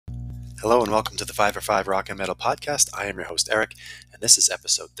Hello and welcome to the 5 for 5 Rock and Metal Podcast. I am your host, Eric, and this is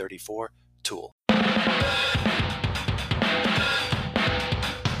episode 34, Tool.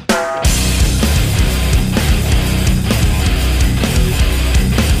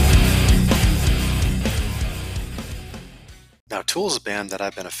 Now, Tool is a band that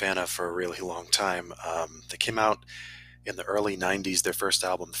I've been a fan of for a really long time. They came out in the early 90s. Their first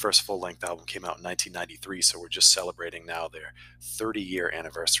album, the first full-length album, came out in 1993, so we're just celebrating now their 30-year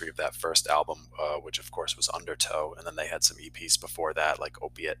anniversary of that first album, which of course was Undertow, and then they had some EPs before that, like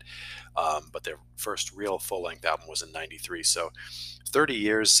Opiate, but their first real full-length album was in 93, so 30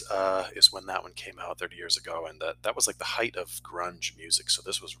 years is when that one came out 30 years ago, and that was like the height of grunge music, so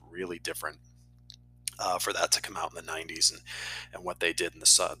this was really different. For that to come out in the 90s and what they did and the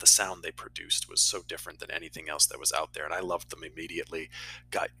sound they produced was so different than anything else that was out there, and I loved them immediately.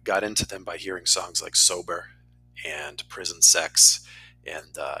 Got into them by hearing songs like Sober and Prison Sex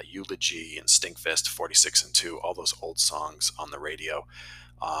and Eulogy and Stinkfist, 46 and 2, all those old songs on the radio.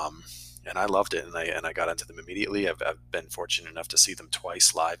 And I loved it, and I got into them immediately. I've been fortunate enough to see them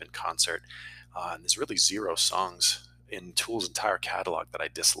twice live in concert, and there's really zero songs in Tool's entire catalog that I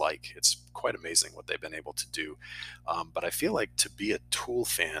dislike. It's quite amazing what they've been able to do. But I feel like to be a Tool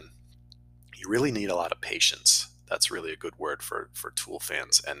fan, you really need a lot of patience. That's really a good word for Tool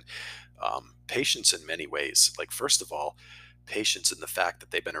fans. And patience in many ways. Like, first of all, patience in the fact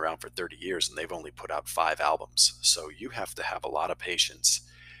that they've been around for 30 years and they've only put out 5 albums. So you have to have a lot of patience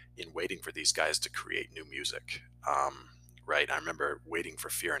in waiting for these guys to create new music. Right? I remember waiting for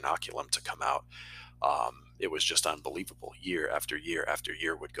Fear Inoculum to come out. It was just unbelievable. Year after year after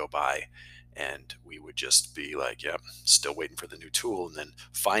year would go by, and we would just be like, yep, still waiting for the new Tool. And then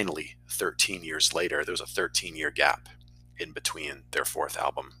finally, 13 years later, there was a 13-year gap in between their 4th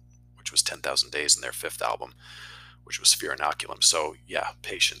album, which was 10,000 Days, and their 5th album, which was Fear Inoculum. So yeah,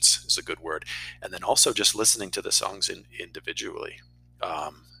 patience is a good word. And then also just listening to the songs individually.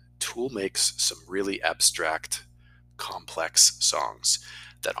 Tool makes some really abstract, complex songs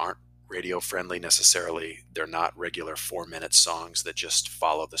that aren't radio friendly necessarily. They're not regular 4-minute songs that just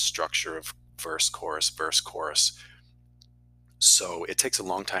follow the structure of verse, chorus. So it takes a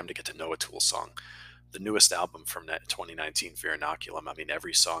long time to get to know a Tool song. The newest album from 2019, Fear Inoculum, I mean,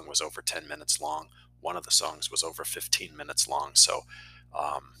 every song was over 10 minutes long. One of the songs was over 15 minutes long. So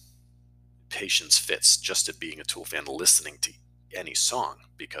patience fits just at being a Tool fan, listening to any song,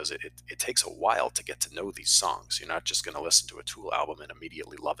 because it takes a while to get to know these songs. You're not just going to listen to a Tool album and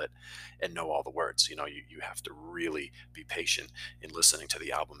immediately love it and know all the words. You have to really be patient in listening to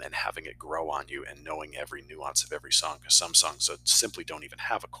the album and having it grow on you and knowing every nuance of every song, because some songs simply don't even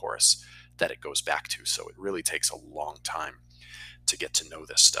have a chorus that it goes back to. So it really takes a long time to get to know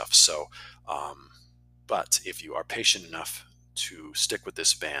this stuff. So, but if you are patient enough to stick with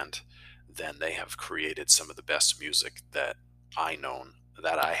this band, then they have created some of the best music that I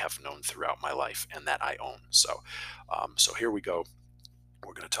have known throughout my life and that I own. So here we go.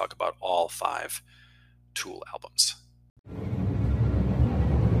 We're going to talk about all 5 Tool albums.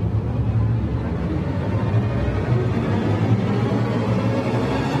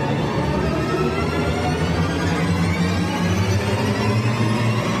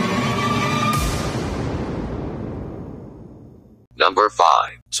 Number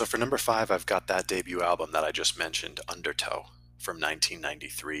 5. So for number 5, I've got that debut album that I just mentioned, Undertow, from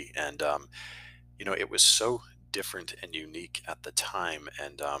 1993, and it was so different and unique at the time,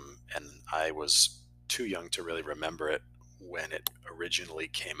 and I was too young to really remember it when it originally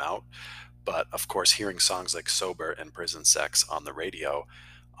came out. But of course, hearing songs like Sober and Prison Sex on the radio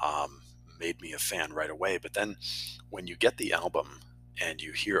made me a fan right away. But then when you get the album and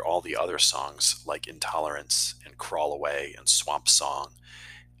you hear all the other songs like Intolerance and Crawl Away and Swamp Song,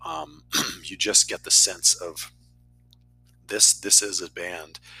 you just get the sense of this is a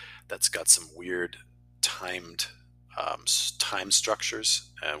band that's got some weird time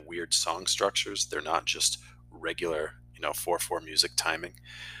structures and weird song structures. They're not just regular 4/4 music timing.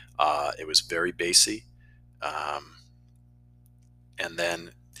 It was very bassy, and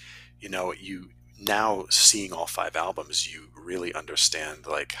then you now seeing all 5 albums, you really understand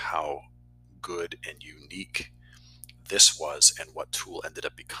like how good and unique this was and what Tool ended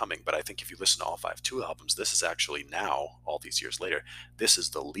up becoming. But I think if you listen to all 5 Tool albums, this is actually now, all these years later, this is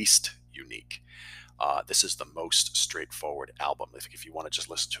the least unique. This is the most straightforward album. If you want to just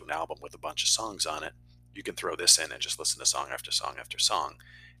listen to an album with a bunch of songs on it, you can throw this in and just listen to song after song after song,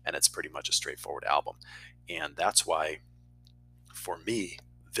 and it's pretty much a straightforward album. And that's why, for me,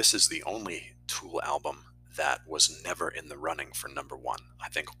 this is the only Tool album that was never in the running for number 1. I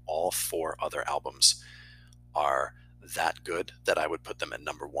think all 4 other albums are that good that I would put them at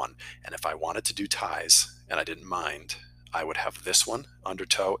number one. And if I wanted to do ties, and I didn't mind, I would have this one,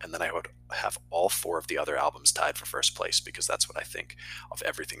 Undertow, and then I would have all four of the other albums tied for first place, because that's what I think of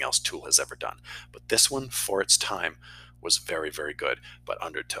everything else Tool has ever done. But this one, for its time, was very, very good. But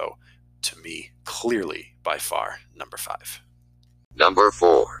Undertow, to me, clearly by far number five. Number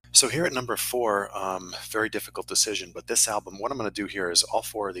 4. So here at number four, very difficult decision, but this album, what I'm going to do here is all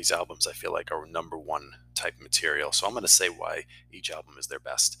four of these albums I feel like are number one type material. So I'm going to say why each album is their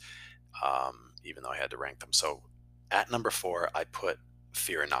best, even though I had to rank them. So at number four, I put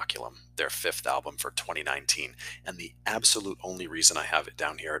Fear Inoculum, their fifth album for 2019. And the absolute only reason I have it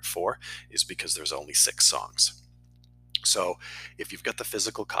down here at four is because there's only 6 songs. So if you've got the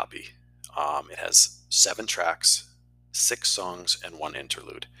physical copy, it has 7 tracks, 6 songs, and 1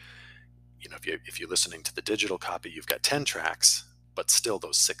 interlude. You know, if you're listening to the digital copy, you've got 10 tracks, but still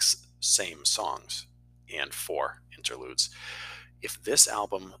those 6 same songs and 4 interludes. If this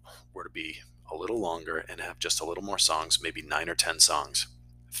album were to be a little longer and have just a little more songs, maybe 9 or 10 songs,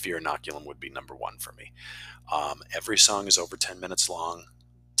 Fear Inoculum would be number one for me. Every song is over 10 minutes long.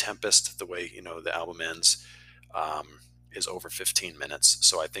 Tempest, the way, you know, the album ends, is over 15 minutes.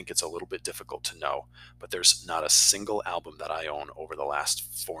 So I think it's a little bit difficult to know, but there's not a single album that I own over the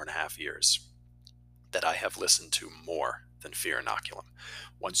last 4.5 years that I have listened to more than Fear Inoculum.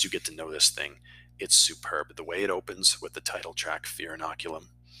 Once you get to know this thing, it's superb. The way it opens with the title track, Fear Inoculum,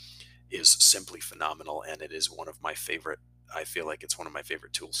 is simply phenomenal, and it is one of my favorite, I feel like it's one of my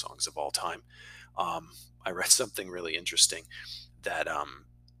favorite Tool songs of all time. I read something really interesting that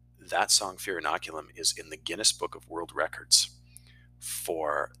that song, Fear Inoculum, is in the Guinness Book of World Records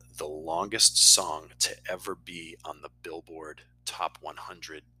for the longest song to ever be on the Billboard Top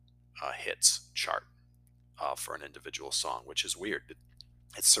 100 hits chart for an individual song, which is weird.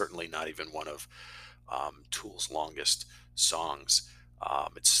 It's certainly not even one of Tool's longest songs.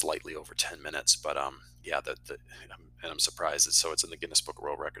 It's slightly over 10 minutes, but yeah, and I'm surprised. It's in the Guinness Book of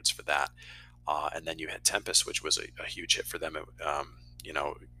World Records for that. And then you had Tempest, which was a huge hit for them. You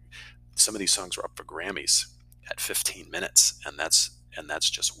know, some of these songs were up for Grammys at 15 minutes, and that's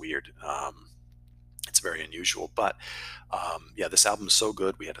just weird. It's very unusual, but yeah, this album is so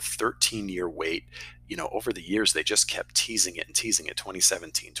good. We had a 13-year wait. You know, over the years, they just kept teasing it and teasing it.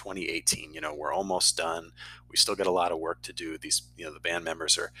 2017, 2018, you know, we're almost done. We still got a lot of work to do. These, you know, the band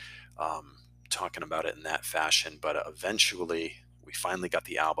members are talking about it in that fashion, but eventually we finally got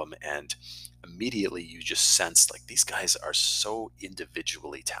the album, and immediately you just sense like these guys are so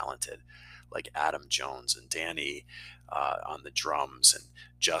individually talented, like Adam Jones and Danny on the drums, and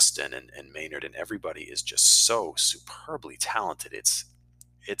Justin and Maynard, and everybody is just so superbly talented.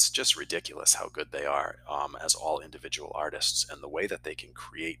 It's just ridiculous how good they are as all individual artists, and the way that they can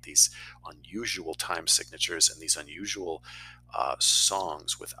create these unusual time signatures and these unusual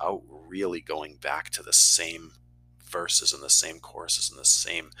songs without really going back to the same verses and the same choruses and the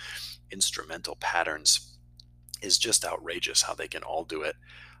same instrumental patterns is just outrageous how they can all do it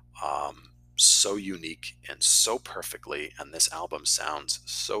so unique and so perfectly. And this album sounds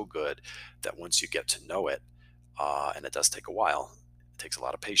so good that once you get to know it, and it does take a while, it takes a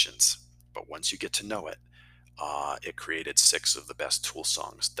lot of patience, but once you get to know it, it created 6 of the best Tool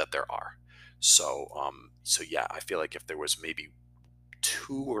songs that there are. So yeah, I feel like if there was maybe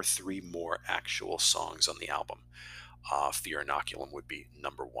 2 or 3 more actual songs on the album, Fear Inoculum would be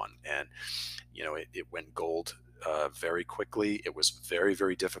number one. And you know, it went gold very quickly. It was very,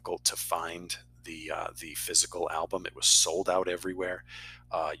 very difficult to find the physical album. It was sold out everywhere.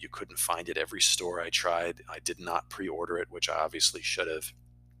 You couldn't find it every store I tried. I did not pre-order it, which I obviously should have.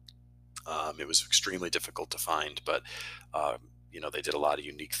 It was extremely difficult to find, but you know, they did a lot of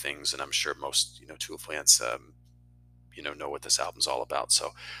unique things, and I'm sure most, you know, Tool fans you know what this album's all about.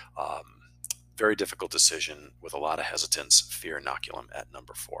 So very difficult decision with a lot of hesitance. Fear Inoculum at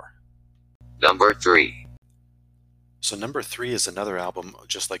number 4. Number 3. So number 3 is another album,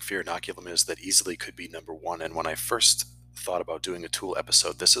 just like Fear Inoculum is, that easily could be number 1. And when I first thought about doing a Tool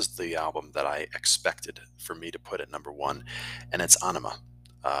episode, this is the album that I expected for me to put at number 1, and it's Anima,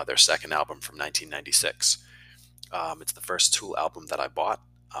 their second album from 1996. It's the first Tool album that I bought.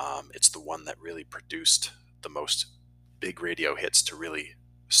 It's the one that really produced the most big radio hits to really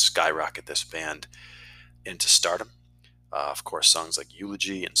skyrocket this band into stardom. Of course, songs like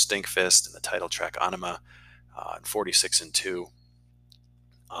Eulogy and Stinkfist and the title track Anima, and 46 and 2.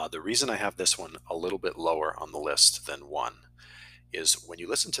 The reason I have this one a little bit lower on the list than 1 is when you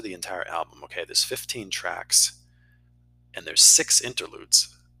listen to the entire album, okay, there's 15 tracks and there's 6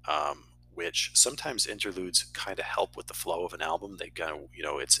 interludes, which sometimes interludes kind of help with the flow of an album. They kind of,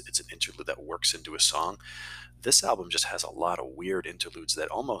 it's an interlude that works into a song. This album just has a lot of weird interludes that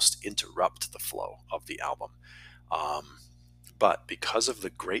almost interrupt the flow of the album. Um, but because of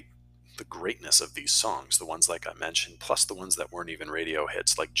the greatness of these songs, the ones like I mentioned, plus the ones that weren't even radio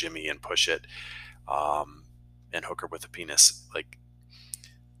hits, like Jimmy and Push It, um, and Hooker with a Penis, like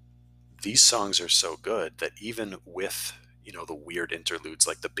these songs are so good that even with the weird interludes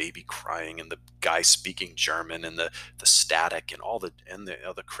like the baby crying and the guy speaking German and the static and all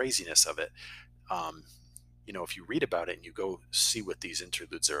the craziness of it, um, if you read about it and you go see what these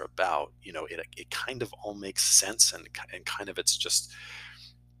interludes are about, it kind of all makes sense, and kind of it's just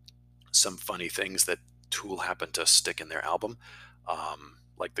some funny things that Tool happened to stick in their album.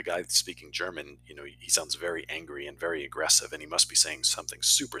 Like the guy speaking German, he sounds very angry and very aggressive, and he must be saying something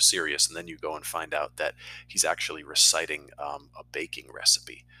super serious. And then you go and find out that he's actually reciting a baking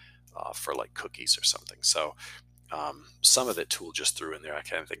recipe for like cookies or something. So some of it Tool just threw in there, I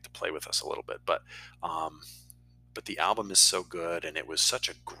kind of think, to play with us a little bit. But the album is so good, and it was such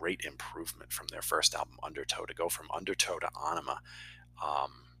a great improvement from their first album, Undertow. To go from Undertow to Anima.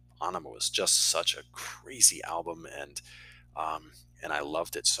 Anima was just such a crazy album, and I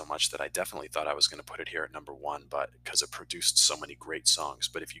loved it so much that I definitely thought I was going to put it here at number one, but because it produced so many great songs.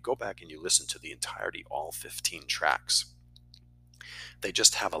 But if you go back and you listen to the entirety, all 15 tracks, they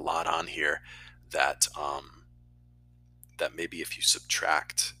just have a lot on here that that maybe if you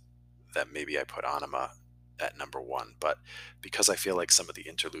subtract, that maybe I put Anima at number one. But because I feel like some of the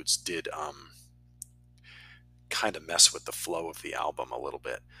interludes did kind of mess with the flow of the album a little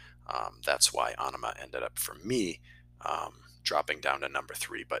bit, that's why Anima ended up, for me, dropping down to number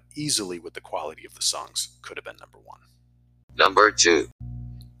three. But easily, with the quality of the songs, could have been number one. Number 2.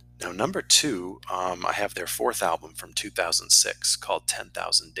 Now, number two, I have their fourth album from 2006 called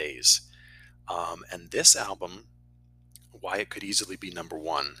 10,000 Days. And this album, why it could easily be number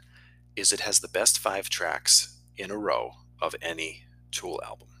one, is it has the best 5 tracks in a row of any Tool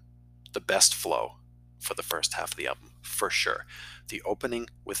album. The best flow for the first half of the album, for sure. The opening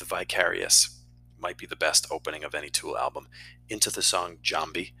with Vicarious might be the best opening of any Tool album, into the song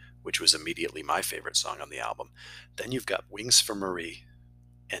Jambi, which was immediately my favorite song on the album. Then you've got Wings for Marie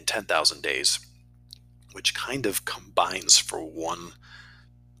and 10,000 Days, which kind of combines for one.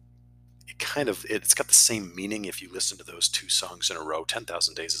 It's got the same meaning if you listen to those 2 songs in a row.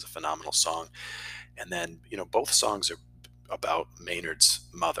 10,000 Days is a phenomenal song. And then, both songs are about Maynard's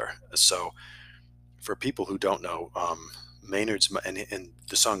mother. So for people who don't know, Maynard's, and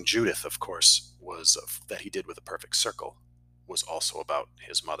the song Judith, of course, was that he did with A Perfect Circle, was also about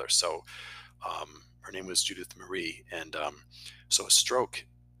his mother. So her name was Judith Marie. And so a stroke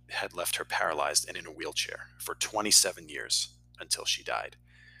had left her paralyzed and in a wheelchair for 27 years until she died.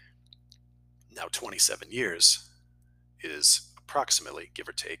 Now, 27 years is approximately, give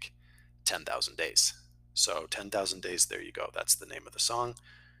or take, 10,000 days. So 10,000 Days, there you go. That's the name of the song.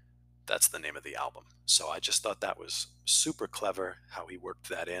 That's the name of the album. So I just thought that was super clever how he worked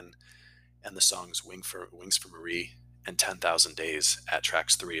that in. And the songs Wings for Marie and 10,000 Days at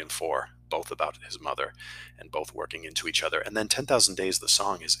tracks 3 and 4, both about his mother and both working into each other. And then 10,000 Days, the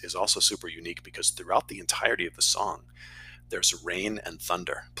song, is also super unique because throughout the entirety of the song, there's rain and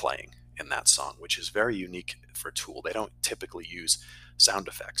thunder playing in that song, which is very unique for Tool. They don't typically use sound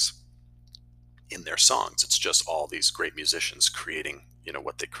effects in their songs. It's just all these great musicians creating,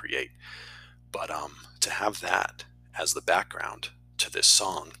 what they create. But to have that as the background to this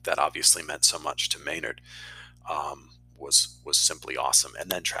song that obviously meant so much to Maynard was simply awesome.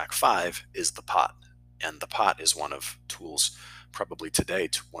 And then track 5 is The Pot. And The Pot is one of Tool's, probably today,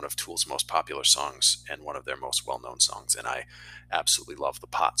 one of Tool's most popular songs and one of their most well-known songs. And I absolutely love The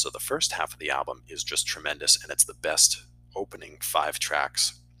Pot. So the first half of the album is just tremendous, and it's the best opening 5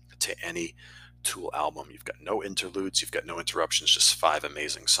 tracks to any Tool album. You've got no interludes, you've got no interruptions, just 5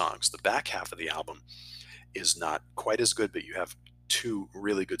 amazing songs. The back half of the album is not quite as good, but you have 2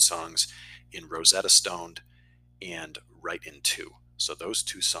 really good songs in Rosetta Stoned and Right in 2. So those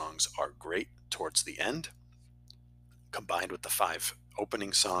 2 songs are great towards the end, combined with the 5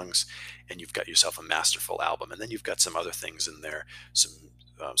 opening songs, and you've got yourself a masterful album. And then you've got some other things in there, some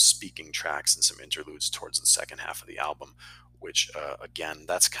speaking tracks and some interludes towards the second half of the album, which again,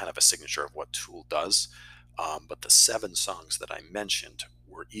 that's kind of a signature of what Tool does. But the 7 songs that I mentioned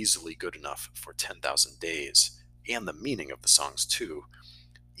were easily good enough for 10,000 Days, and the meaning of the songs too,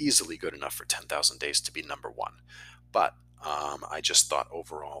 easily good enough for 10,000 Days to be number one. But I just thought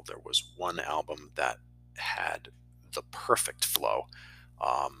overall there was one album that had the perfect flow.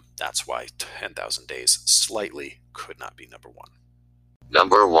 That's why 10,000 Days slightly could not be number one.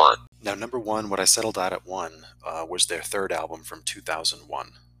 Number 1. Now, number one, what I settled out at one was their third album from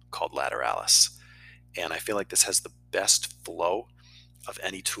 2001 called Lateralis. And I feel like this has the best flow of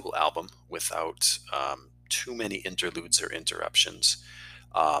any Tool album without too many interludes or interruptions.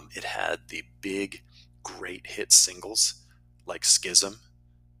 It had the big, great hit singles like Schism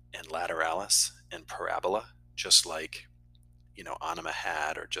and Lateralis and Parabola, just like, Anima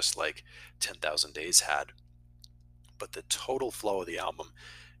had, or just like 10,000 Days had. But the total flow of the album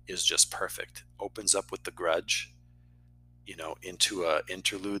is just perfect. Opens up with The Grudge, into a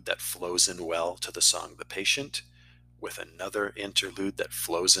interlude that flows in well to the song The Patient, with another interlude that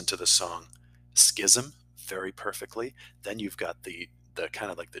flows into the song Schism very perfectly. Then you've got the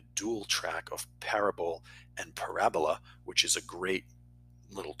kind of like the dual track of Parable and Parabola, which is a great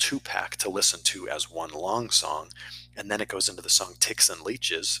little two-pack to listen to as one long song. And then it goes into the song Ticks and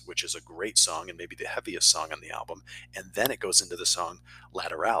Leeches, which is a great song and maybe the heaviest song on the album. And then it goes into the song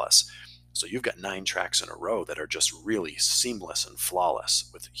Lateralis. So you've got 9 tracks in a row that are just really seamless and flawless,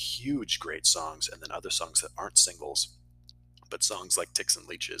 with huge great songs, and then other songs that aren't singles, but songs like Ticks and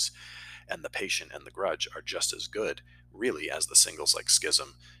Leeches and The Patient and The Grudge are just as good, really, as the singles like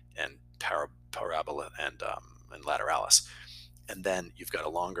Schism and Parabola and Lateralis. And then you've got a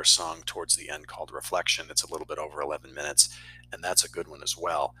longer song towards the end called Reflection. It's a little bit over 11 minutes, and that's a good one as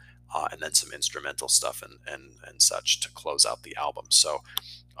well. And then some instrumental stuff and such to close out the album. So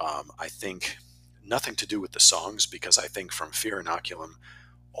I think nothing to do with the songs, because I think from Fear Inoculum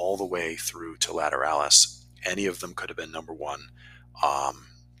all the way through to Lateralis, any of them could have been number one. Um,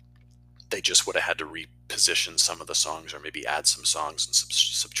 they just would have had to reposition some of the songs, or maybe add some songs and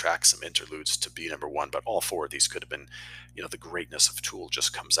subtract some interludes to be number one. But all 4 of these could have been, the greatness of Tool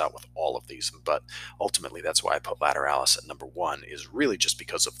just comes out with all of these. But ultimately, that's why I put Lateralis at number one, is really just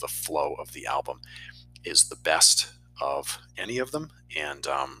because of the flow of the album is the best of any of them. And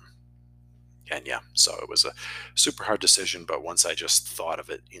yeah, so it was a super hard decision. But once I just thought of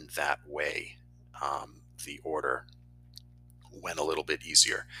it in that way, the order went a little bit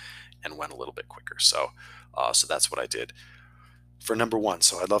easier and went a little bit quicker. So that's what I did for number one.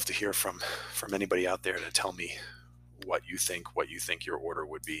 So I'd love to hear from anybody out there to tell me what you think your order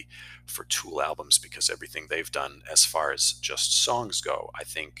would be for Tool albums, because everything they've done as far as just songs go, I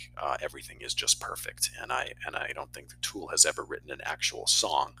think everything is just perfect. And I don't think the Tool has ever written an actual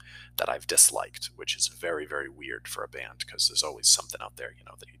song that I've disliked, which is very, very weird for a band, because there's always something out there,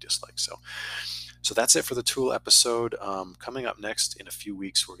 that you dislike. So that's it for the Tool episode. Coming up next in a few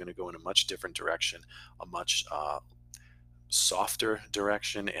weeks, we're going to go in a much different direction, a much softer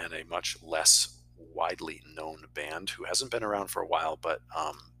direction, and a much less widely known band who hasn't been around for a while, but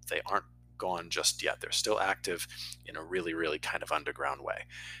they aren't gone just yet. They're still active in a really, really kind of underground way.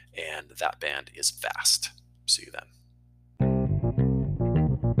 And that band is Vast. See you then.